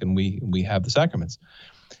Catholic and we have the sacraments.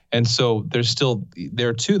 And so there's still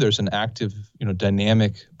there too. There's an active,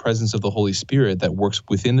 dynamic presence of the Holy Spirit that works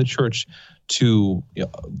within the church for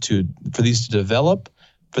these to develop,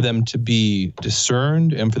 for them to be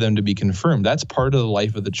discerned, and for them to be confirmed. That's part of the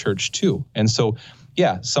life of the church too. And so,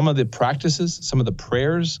 some of the practices, some of the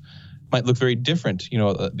prayers might look very different.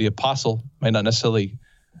 The apostle might not necessarily,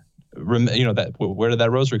 that where did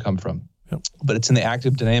that rosary come from? Yep. But it's in the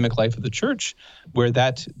active, dynamic life of the church where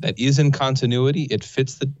that is in continuity. It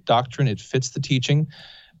fits the doctrine, it fits the teaching,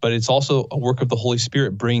 but it's also a work of the Holy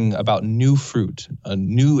Spirit bringing about new fruit,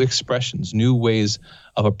 new expressions, new ways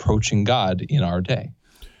of approaching God in our day.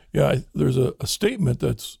 Yeah, there's a statement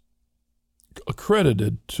that's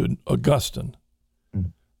accredited to Augustine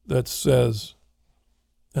that says,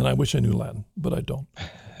 and I wish I knew Latin, but I don't,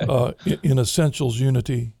 in essentials,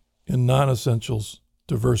 unity, in non-essentials,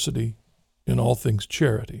 diversity, in all things,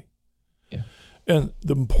 charity. Yeah. And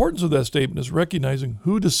the importance of that statement is recognizing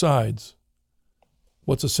who decides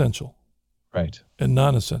what's essential, right, and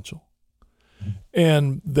non-essential.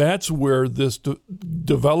 And that's where this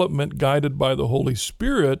development guided by the Holy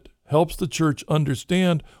Spirit helps the church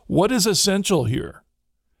understand what is essential here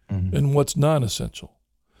and what's non-essential.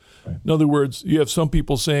 Right. In other words, you have some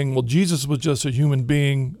people saying, well, Jesus was just a human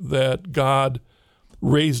being that God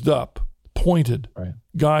raised up, pointed,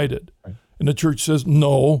 guided. Right. And the church says,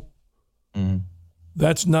 no,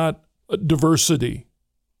 that's not diversity.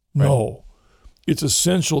 Right. No. It's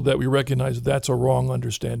essential that we recognize that's a wrong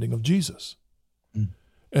understanding of Jesus.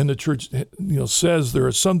 And the church, says there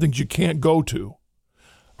are some things you can't go to.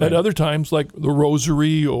 At other times, like the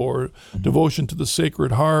rosary or devotion to the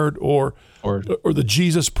Sacred Heart or the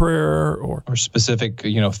Jesus prayer or specific,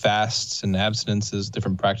 fasts and abstinences,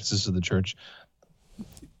 different practices of the church.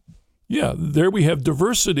 Yeah, there we have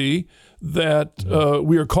diversity that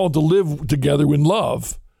we are called to live together in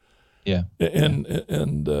love. Yeah, and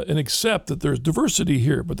accept that there's diversity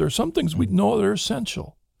here, but there are some things we know that are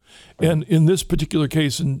essential. And in this particular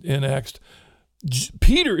case in Acts,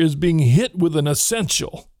 Peter is being hit with an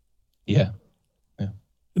essential. Yeah.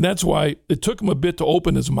 And that's why it took him a bit to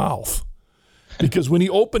open his mouth. Because when he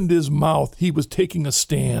opened his mouth, he was taking a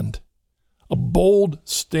stand, a bold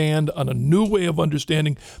stand on a new way of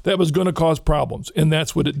understanding that was going to cause problems. And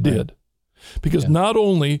that's what it did. Because not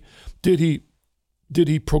only did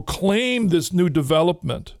he proclaim this new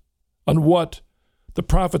development on what the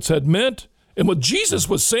prophets had meant and what Jesus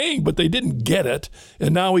was saying, but they didn't get it,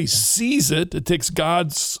 and now he sees it. It takes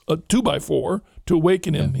God's 2x4 to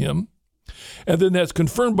awaken him. And then that's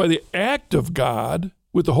confirmed by the act of God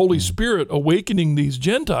with the Holy Spirit awakening these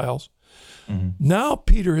Gentiles. Now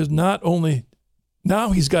Peter is now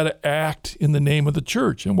he's got to act in the name of the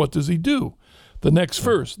church. And what does he do? The next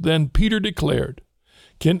verse, then Peter declared,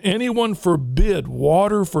 can anyone forbid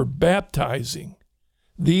water for baptizing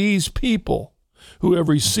these people who have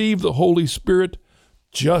received the Holy Spirit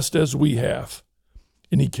just as we have?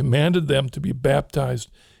 And he commanded them to be baptized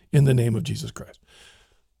in the name of Jesus Christ.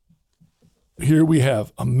 Here we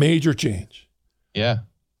have a major change. Yeah.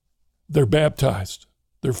 They're baptized.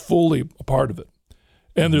 They're fully a part of it.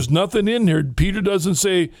 And there's nothing in here. Peter doesn't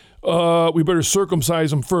say, we better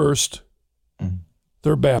circumcise them first.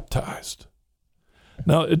 They're baptized.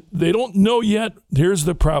 Now, they don't know yet. Here's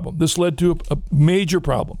the problem. This led to a major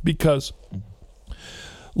problem because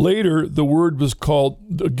later the word was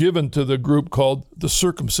given to the group called the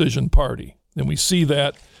circumcision party. And we see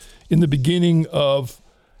that in the beginning of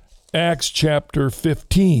Acts chapter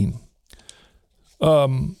 15.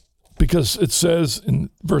 Because it says in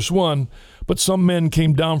verse 1, but some men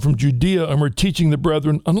came down from Judea and were teaching the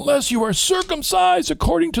brethren, unless you are circumcised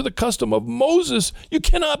according to the custom of Moses, you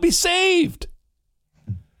cannot be saved.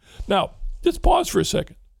 Now, just pause for a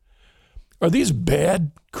second. Are these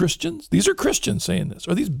bad Christians? These are Christians saying this.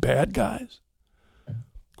 Are these bad guys?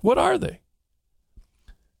 What are they?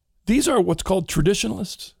 These are what's called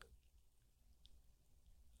traditionalists.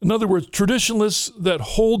 In other words, traditionalists that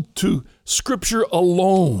hold to Scripture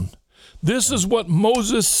alone. This is what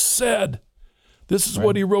Moses said. This is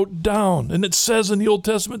what he wrote down. And it says in the Old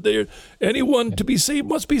Testament there, anyone to be saved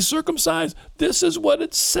must be circumcised. This is what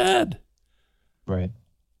it said. Right.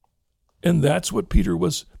 And that's what Peter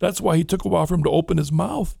was, that's why he took a while for him to open his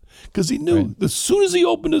mouth. Because he knew as soon as he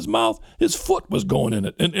opened his mouth, his foot was going in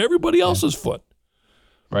it and everybody else's foot.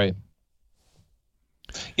 Right.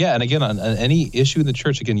 Yeah, and again, on any issue in the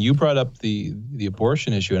church, again, you brought up the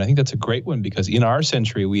abortion issue, and I think that's a great one because in our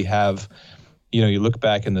century we have, you look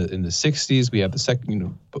back in the 60s, we have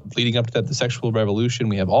leading up to that, the sexual revolution.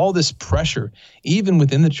 We have all this pressure, even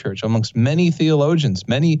within the church, amongst many theologians,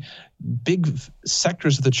 many big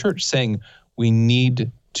sectors of the church, saying we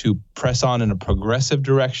need to press on in a progressive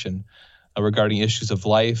direction regarding issues of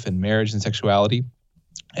life and marriage and sexuality.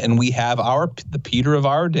 And we have the Peter of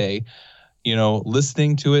our day,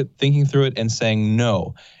 listening to it, thinking through it, and saying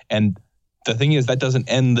no. And the thing is, that doesn't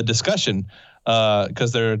end the discussion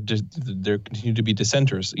because there continue to be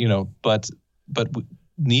dissenters, but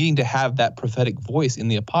needing to have that prophetic voice in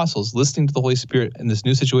the apostles, listening to the Holy Spirit in this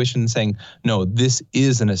new situation and saying, no, this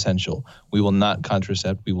is an essential. We will not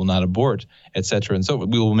contracept, we will not abort, etc. And so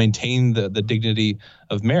we will maintain the dignity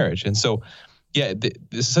of marriage. And so, yeah, this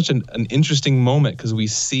is such an interesting moment because we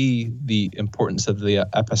see the importance of the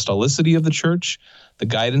apostolicity of the church, the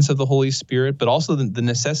guidance of the Holy Spirit, but also the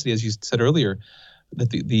necessity, as you said earlier, that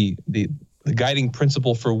the guiding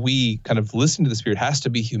principle for we kind of listening to the Spirit has to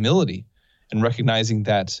be humility and recognizing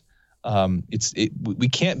that we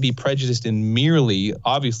can't be prejudiced in merely,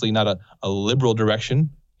 obviously not a liberal direction,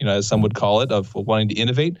 as some would call it, of wanting to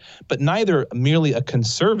innovate, but neither merely a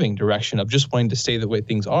conserving direction of just wanting to stay the way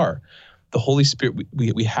things are. The Holy Spirit,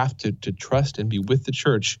 we have to trust and be with the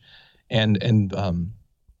church, and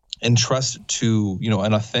trust to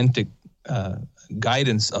an authentic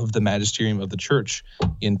guidance of the magisterium of the church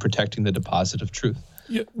in protecting the deposit of truth.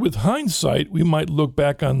 Yeah, with hindsight, we might look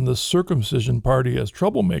back on the circumcision party as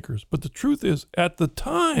troublemakers, but the truth is, at the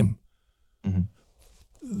time,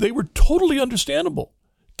 they were totally understandable,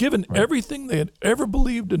 given everything they had ever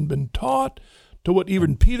believed and been taught, to what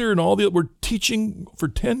even Peter and all the other were teaching for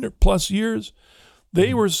 10 plus years.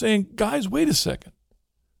 They were saying, guys, wait a second.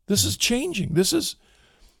 This is changing.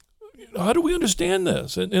 How do we understand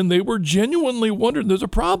this? And they were genuinely wondering, there's a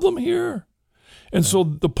problem here. And so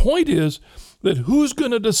the point is that who's going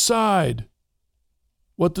to decide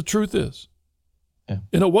what the truth is? Yeah.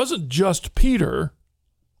 And it wasn't just Peter.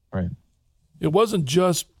 Right. It wasn't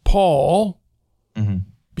just Paul,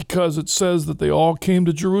 because it says that they all came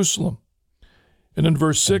to Jerusalem. And in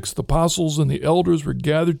verse 6, the apostles and the elders were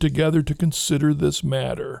gathered together to consider this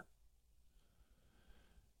matter.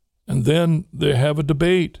 And then they have a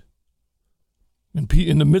debate. And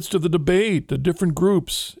in the midst of the debate, the different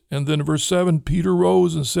groups, and then in verse 7, Peter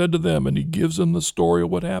rose and said to them, and he gives them the story of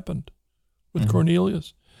what happened with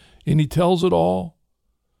Cornelius. And he tells it all.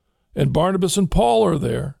 And Barnabas and Paul are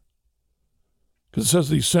there. Because it says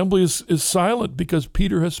the assembly is silent because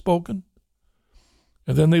Peter has spoken.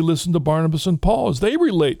 And then they listen to Barnabas and Paul as they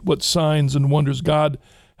relate what signs and wonders God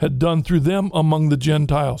had done through them among the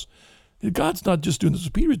Gentiles. God's not just doing this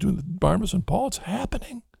with Peter, he's doing it with Barnabas and Paul. It's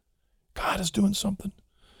happening. God is doing something.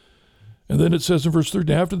 And then it says in verse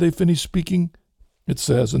 13, after they finished speaking, it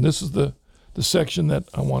says, and this is the section that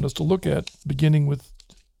I want us to look at, beginning with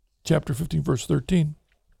chapter 15, verse 13.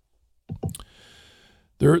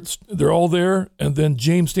 They're all there, and then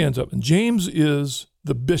James stands up. And James is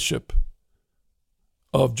the bishop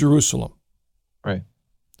of Jerusalem. Right.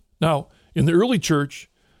 Now, in the early church,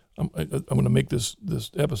 I'm going to make this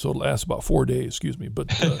episode last about 4 days, but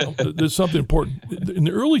there's something important. In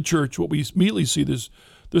the early church, what we immediately see,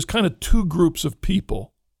 there's kind of two groups of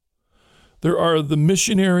people. There are the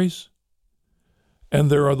missionaries,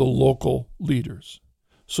 and there are the local leaders.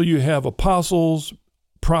 So you have apostles,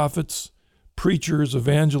 prophets, preachers,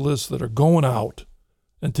 evangelists that are going out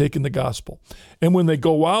and taking the gospel. And when they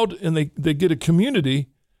go out and they get a community,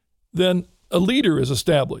 then a leader is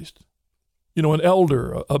established. An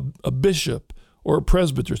elder, a bishop, or a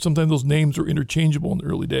presbyter. Sometimes those names were interchangeable in the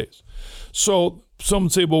early days. So some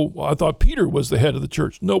say, well, I thought Peter was the head of the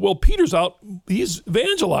church. No, well, Peter's out. He's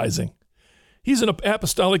evangelizing. He's an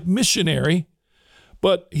apostolic missionary,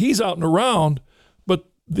 but he's out and around. But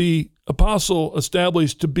the apostle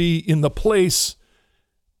established to be in the place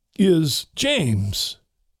is James,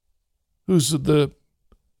 who's the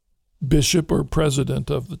bishop or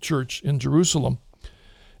president of the church in Jerusalem.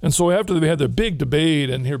 And so after they had their big debate,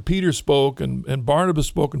 and here Peter spoke, and Barnabas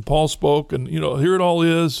spoke, and Paul spoke, and here it all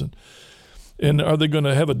is, and are they going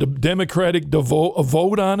to have a democratic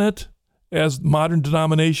vote on it, as modern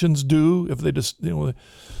denominations do? If they just,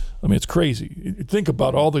 it's crazy. Think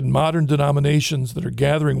about all the modern denominations that are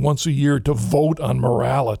gathering once a year to vote on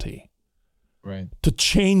morality, right? To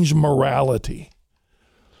change morality.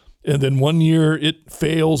 And then one year it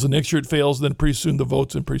fails, the next year it fails, then pretty soon the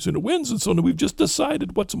votes, and pretty soon it wins. And so we've just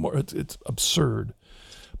decided what's more. It's absurd.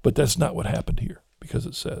 But that's not what happened here, because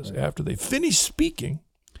it says, after they finished speaking,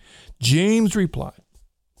 James replied,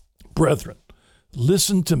 "Brethren,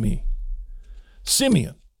 listen to me.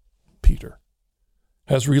 Simeon," Peter,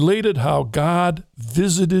 "has related how God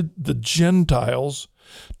visited the Gentiles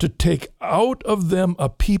to take out of them a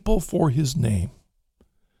people for his name.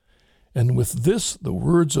 And with this, the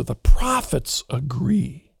words of the prophets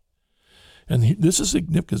agree." And this is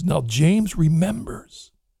significant because now James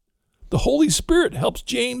remembers. The Holy Spirit helps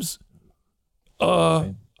James.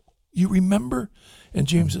 You remember? And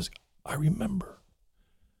James says, I remember.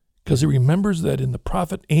 Because he remembers that in the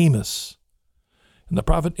prophet Amos. And the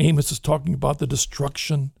prophet Amos is talking about the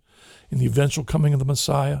destruction and the eventual coming of the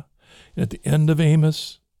Messiah. And at the end of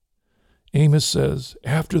Amos says,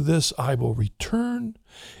 "After this I will return,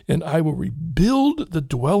 and I will rebuild the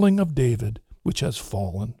dwelling of David, which has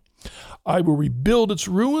fallen. I will rebuild its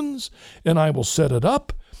ruins, and I will set it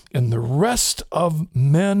up, and the rest of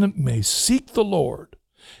men may seek the Lord,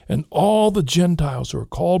 and all the Gentiles who are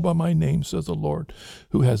called by my name, says the Lord,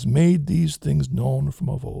 who has made these things known from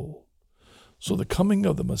of old." So the coming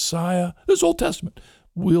of the Messiah, this Old Testament,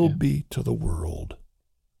 will be to the world.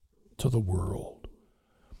 To the world.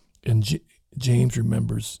 And James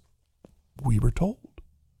remembers, we were told.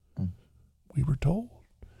 We were told.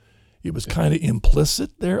 It was kind of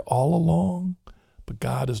implicit there all along, but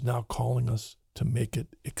God is now calling us to make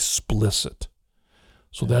it explicit.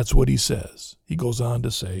 So that's what he says. He goes on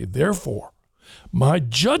to say, "Therefore, my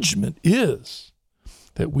judgment is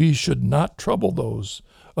that we should not trouble those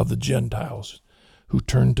of the Gentiles who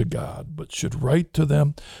turn to God, but should write to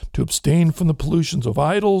them to abstain from the pollutions of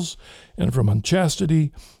idols, and from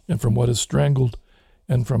unchastity, and from what is strangled,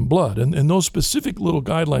 and from blood." And those specific little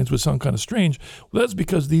guidelines would sound kind of strange. Well, that's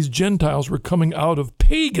because these Gentiles were coming out of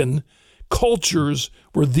pagan cultures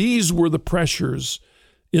where these were the pressures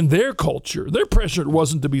in their culture. Their pressure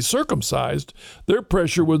wasn't to be circumcised. Their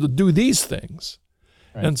pressure was to do these things.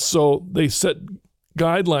 Right. And so they set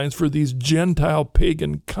guidelines for these Gentile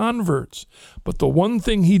pagan converts. But the one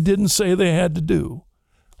thing he didn't say they had to do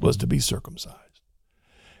was to be circumcised.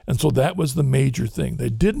 And so that was the major thing. They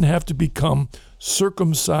didn't have to become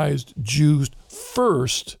circumcised Jews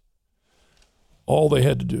first. All they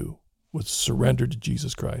had to do was surrender to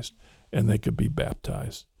Jesus Christ, and they could be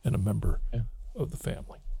baptized and a member of the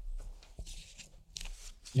family.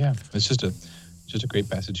 Yeah, it's just a great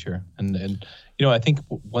passage here. And I think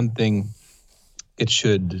one thing it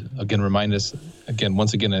should, again, remind us,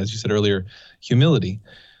 once again, as you said earlier, humility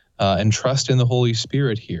and trust in the Holy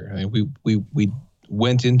Spirit here. I mean, we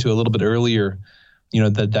went into a little bit earlier,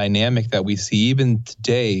 the dynamic that we see even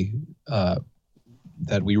today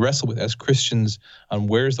that we wrestle with as Christians on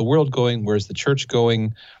where's the world going, where's the church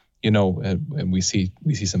going, and we see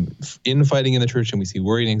some infighting in the church, and we see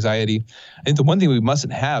worry and anxiety. I think the one thing we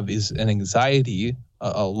mustn't have is an anxiety,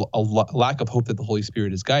 a lack of hope that the Holy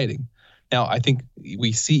Spirit is guiding. Now, I think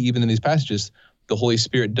we see even in these passages, the Holy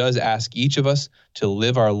Spirit does ask each of us to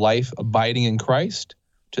live our life abiding in Christ,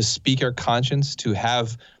 to speak our conscience, to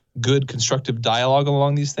have good constructive dialogue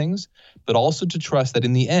along these things, but also to trust that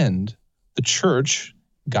in the end, the church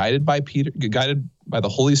guided by the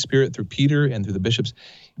Holy Spirit through Peter and through the bishops,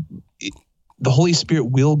 the Holy Spirit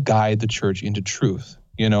will guide the church into truth,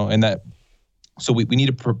 and that. So we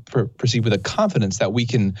need to proceed with a confidence that we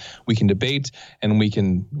can debate and we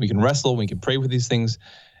can wrestle, we can pray with these things,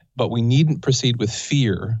 but we needn't proceed with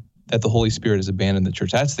fear that the Holy Spirit has abandoned the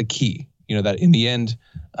church. That's the key. That in the end,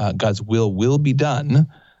 God's will be done,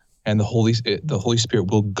 and the Holy Spirit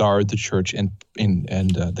will guard the church, and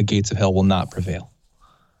the gates of hell will not prevail.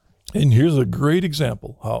 And here's a great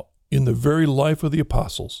example how in the very life of the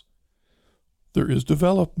apostles, there is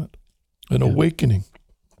development, an awakening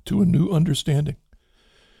to a new understanding.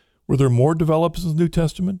 Were there more developments in the New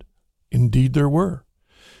Testament? Indeed there were,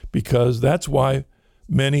 because that's why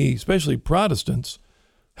many, especially Protestants,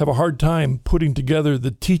 have a hard time putting together the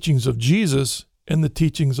teachings of Jesus and the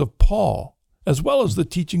teachings of Paul, as well as the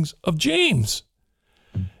teachings of James.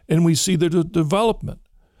 And we see the development.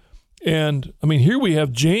 And, here we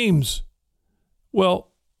have James.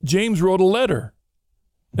 Well, James wrote a letter,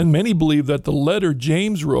 and many believe that the letter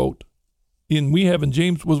James wrote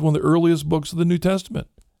James was one of the earliest books of the New Testament.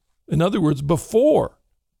 In other words, before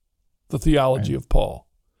the theology of Paul,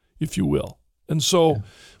 if you will. And so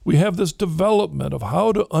we have this development of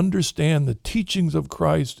how to understand the teachings of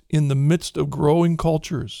Christ in the midst of growing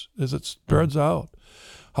cultures as it spreads out.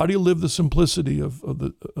 How do you live the simplicity of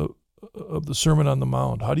the Sermon on the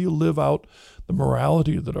Mount? How do you live out the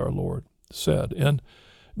morality that our Lord said? And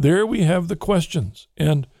there we have the questions.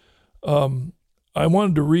 And I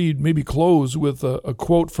wanted to maybe close with a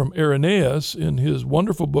quote from Irenaeus in his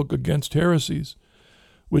wonderful book Against Heresies,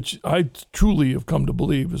 which I truly have come to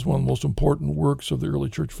believe is one of the most important works of the early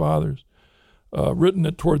church fathers, written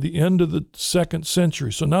toward the end of the 2nd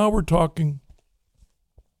century. So now we're talking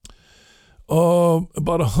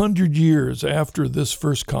about 100 years after this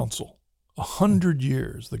first council. 100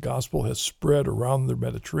 years, the gospel has spread around the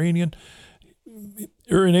Mediterranean.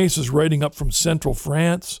 Irenaeus is writing up from central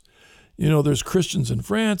France. There's Christians in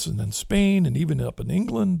France and in Spain and even up in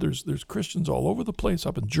England. There's Christians all over the place.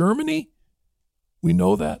 Up in Germany, we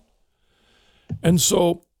know that. And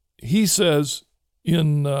so he says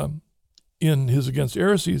in his Against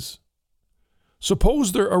Heresies,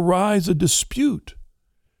 suppose there arise a dispute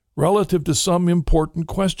relative to some important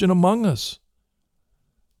question among us.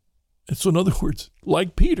 And so in other words,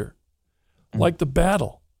 like Peter, like the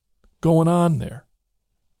battle going on there.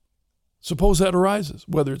 Suppose that arises,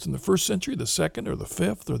 whether it's in the 1st century, the 2nd, or the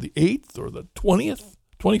 5th, or the 8th, or the 20th,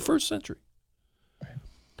 21st century. Right.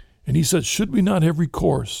 And he said, should we not have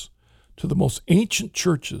recourse to the most ancient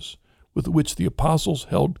churches with which the apostles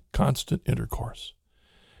held constant intercourse,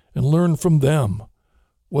 and learn from them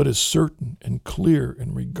what is certain and clear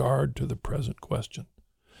in regard to the present question?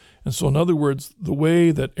 And so, in other words, the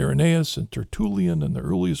way that Irenaeus and Tertullian and the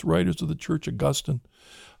earliest writers of the church, Augustine,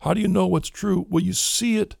 how do you know what's true? Well, you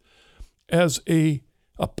see it as a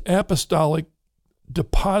apostolic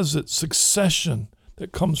deposit succession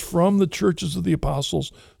that comes from the churches of the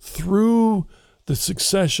apostles through the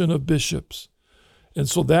succession of bishops. And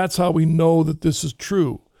so that's how we know that this is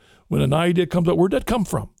true. When an idea comes up, where'd that come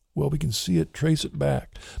from? Well, we can see it, trace it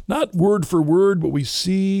back. Not word for word, but we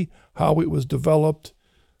see how it was developed,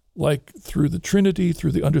 like through the Trinity,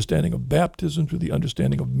 through the understanding of baptism, through the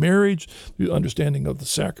understanding of marriage, through the understanding of the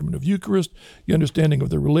sacrament of Eucharist, the understanding of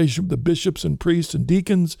the relationship with the bishops and priests and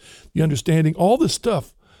deacons, the understanding, all this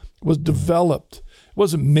stuff was developed. It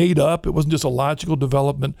wasn't made up. It wasn't just a logical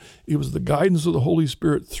development. It was the guidance of the Holy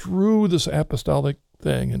Spirit through this apostolic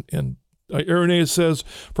thing. And Irenaeus says,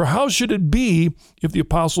 for how should it be if the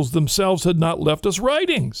apostles themselves had not left us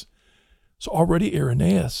writings? So already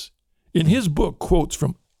Irenaeus, in his book, quotes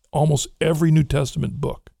from almost every New Testament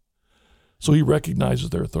book. So he recognizes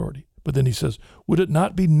their authority. But then he says, would it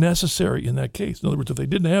not be necessary in that case, in other words, if they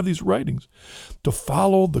didn't have these writings, to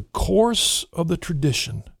follow the course of the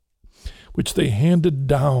tradition which they handed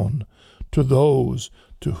down to those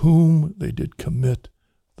to whom they did commit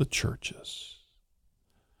the churches?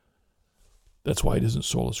 That's why it isn't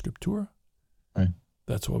sola scriptura. Right.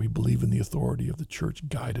 That's why we believe in the authority of the church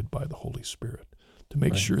guided by the Holy Spirit, to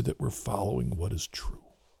make sure that we're following what is true.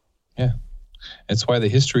 Yeah. That's why the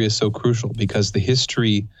history is so crucial, because the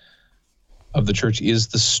history of the church is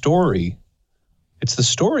the story. It's the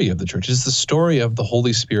story of the church. It's the story of the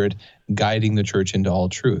Holy Spirit guiding the church into all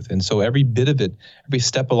truth. And so every bit of it, every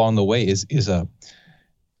step along the way is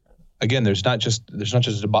again, there's not just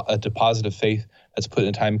a deposit of faith that's put in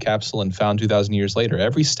a time capsule and found 2,000 years later.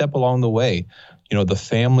 Every step along the way, the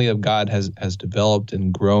family of God has developed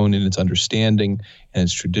and grown in its understanding and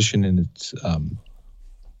its tradition and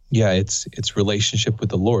its relationship with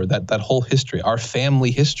the Lord. That whole history, our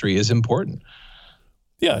family history, is important.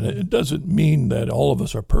 Yeah, and it doesn't mean that all of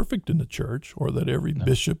us are perfect in the church, or that every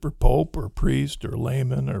bishop or pope or priest or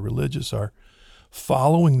layman or religious are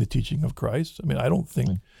following the teaching of Christ. I mean, I don't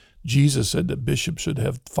think Jesus said that bishops should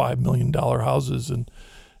have $5 million houses and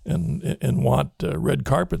want red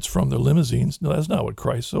carpets from their limousines. No, that's not what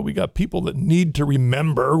Christ said. So we got people that need to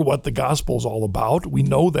remember what the gospel's all about. We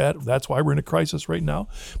know that. That's why we're in a crisis right now.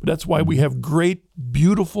 But that's why we have great,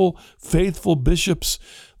 beautiful, faithful bishops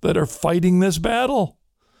that are fighting this battle.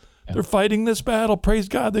 Yeah. They're fighting this battle. Praise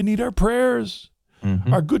God. They need our prayers.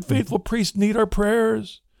 Mm-hmm. Our good, faithful priests need our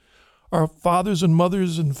prayers. Our fathers and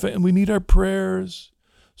mothers and we need our prayers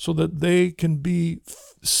so that they can be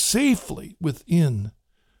safely within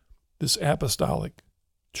this apostolic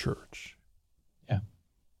church. Yeah.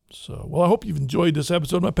 So, well, I hope you've enjoyed this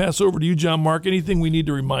episode. I'm going to pass over to you, John Mark. Anything we need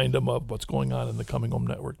to remind them of what's going on in the Coming Home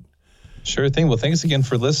Network? Sure thing. Well, thanks again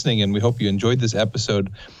for listening, and we hope you enjoyed this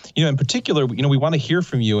episode. In particular, we want to hear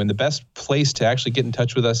from you, and the best place to actually get in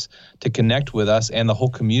touch with us, to connect with us and the whole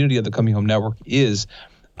community of the Coming Home Network is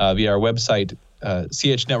via our website,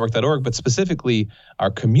 chnetwork.org, but specifically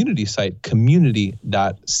our community site,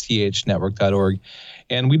 community.chnetwork.org.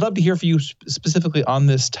 And we'd love to hear from you specifically on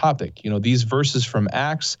this topic, these verses from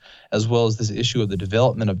Acts, as well as this issue of the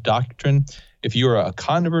development of doctrine. If you're a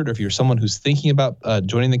convert, or if you're someone who's thinking about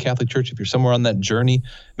joining the Catholic Church, if you're somewhere on that journey,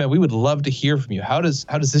 man, we would love to hear from you. How does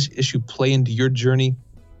this issue play into your journey?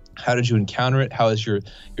 How did you encounter it? How has your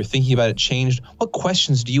thinking about it changed? What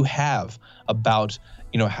questions do you have about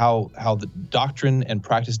how the doctrine and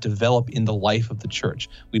practice develop in the life of the church?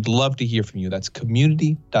 We'd love to hear from you. That's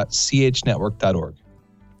community.chnetwork.org.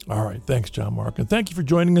 All right. Thanks, John Mark. And thank you for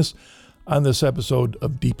joining us on this episode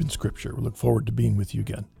of Deep in Scripture. We look forward to being with you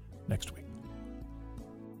again next week.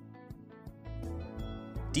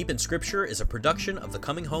 Deep in Scripture is a production of the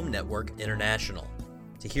Coming Home Network International.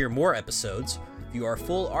 To hear more episodes, view our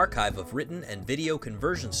full archive of written and video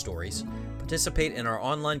conversion stories, participate in our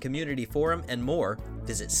online community forum, and more,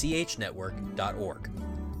 visit chnetwork.org.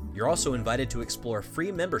 You're also invited to explore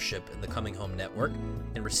free membership in the Coming Home Network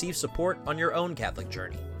and receive support on your own Catholic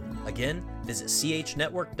journey. Again, visit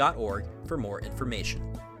chnetwork.org for more information.